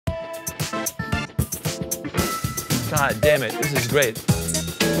God damn it, this is great.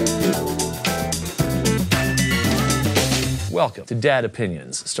 Welcome to Dad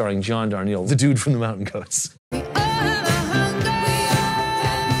Opinions, starring John Darnielle, the dude from the Mountain Goats.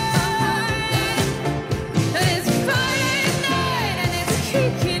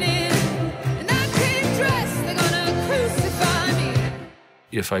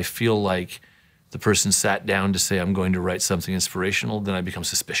 If I feel like the person sat down to say I'm going to write something inspirational, then I become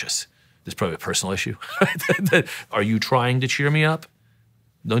suspicious. There's probably a personal issue. Are you trying to cheer me up?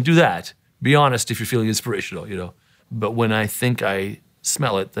 Don't do that. Be honest if you're feeling inspirational, you know. But when I think I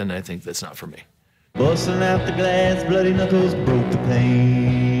smell it, then I think that's not for me. Busting out the glass, bloody knuckles broke the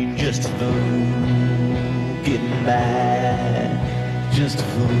pane. Just a fool getting by. Just a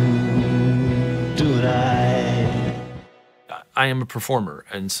fool doing I am a performer,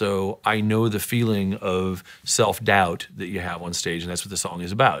 and so I know the feeling of self-doubt that you have on stage, and that's what the song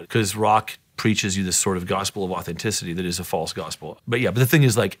is about. Because rock preaches you this sort of gospel of authenticity that is a false gospel. But yeah, but the thing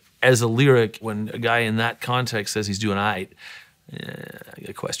is, like, as a lyric, when a guy in that context says he's doing all right, I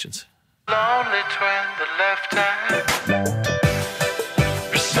get questions. Lonely twin, the left hand.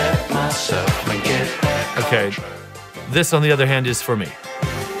 Reset myself and get back. Okay, this, on the other hand, is for me.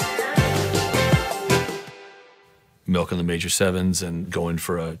 Milking the major sevens and going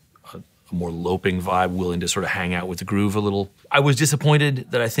for a more loping vibe, willing to sort of hang out with the groove a little. I was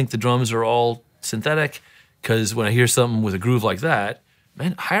disappointed that I think the drums are all synthetic, because when I hear something with a groove like that,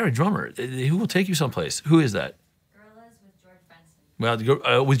 man, hire a drummer who will take you someplace. Who is that? Gorillaz with George Benson.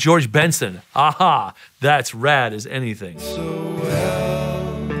 Well, with George Benson. Aha, that's rad as anything. So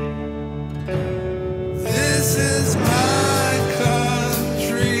well, this is my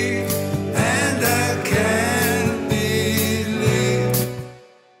country, and I can't believe.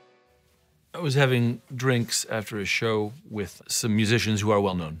 I was having drinks after a show with some musicians who are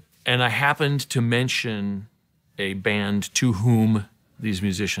well known, and I happened to mention a band to whom these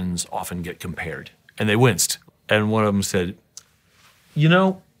musicians often get compared, and they winced. And one of them said, you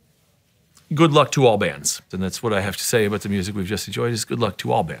know, good luck to all bands. And that's what I have to say about the music we've just enjoyed, is good luck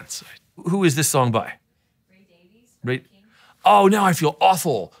to all bands. Who is this song by? Ray Davies. Ray. Oh, now I feel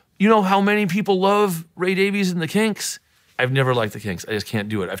awful. You know how many people love Ray Davies and the Kinks? I've never liked the Kinks. I just can't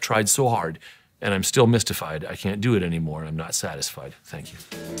do it. I've tried so hard, and I'm still mystified. I can't do it anymore. I'm not satisfied. Thank you.